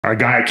our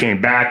guy came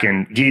back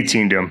and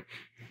guillotined him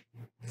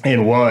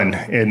and won.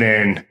 And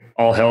then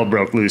all hell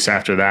broke loose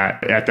after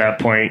that. At that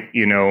point,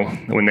 you know,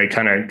 when they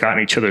kind of got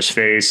in each other's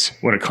face,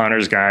 one of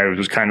Connor's guy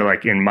was kind of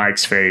like in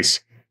Mike's face.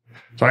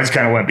 So I just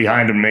kind of went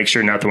behind him to make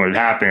sure nothing would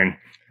happen.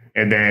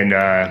 And then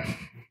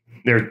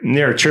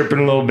they're chirping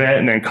a little bit,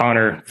 and then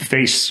Connor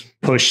face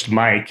pushed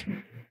Mike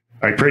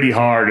like pretty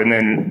hard. And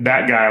then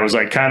that guy was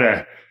like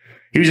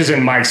he was just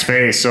in Mike's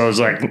face. So I was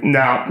like,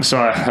 no. So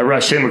I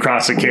rushed him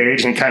across the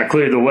cage and kind of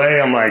cleared the way.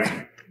 I'm like,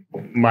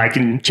 Mike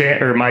and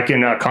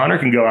Connor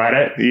can go at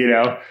it, you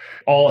know.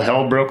 All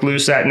hell broke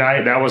loose that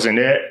night. That wasn't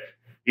it.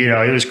 You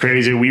know, it was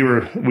crazy.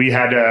 We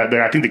had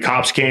I think the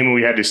cops came and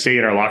we had to stay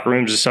in our locker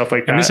rooms and stuff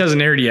like that. And this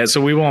hasn't aired yet,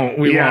 so we won't.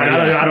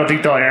 I don't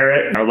think they'll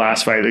air it. Our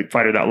last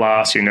fighter that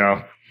lost, you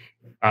know,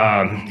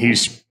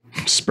 he's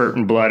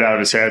spurting blood out of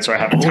his head. So I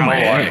have a towel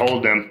on,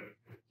 hold him.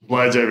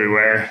 Blood's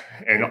everywhere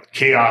and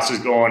chaos is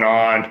going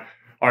on.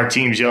 Our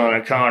team's yelling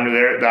at Connor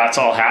there. That's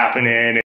all happening.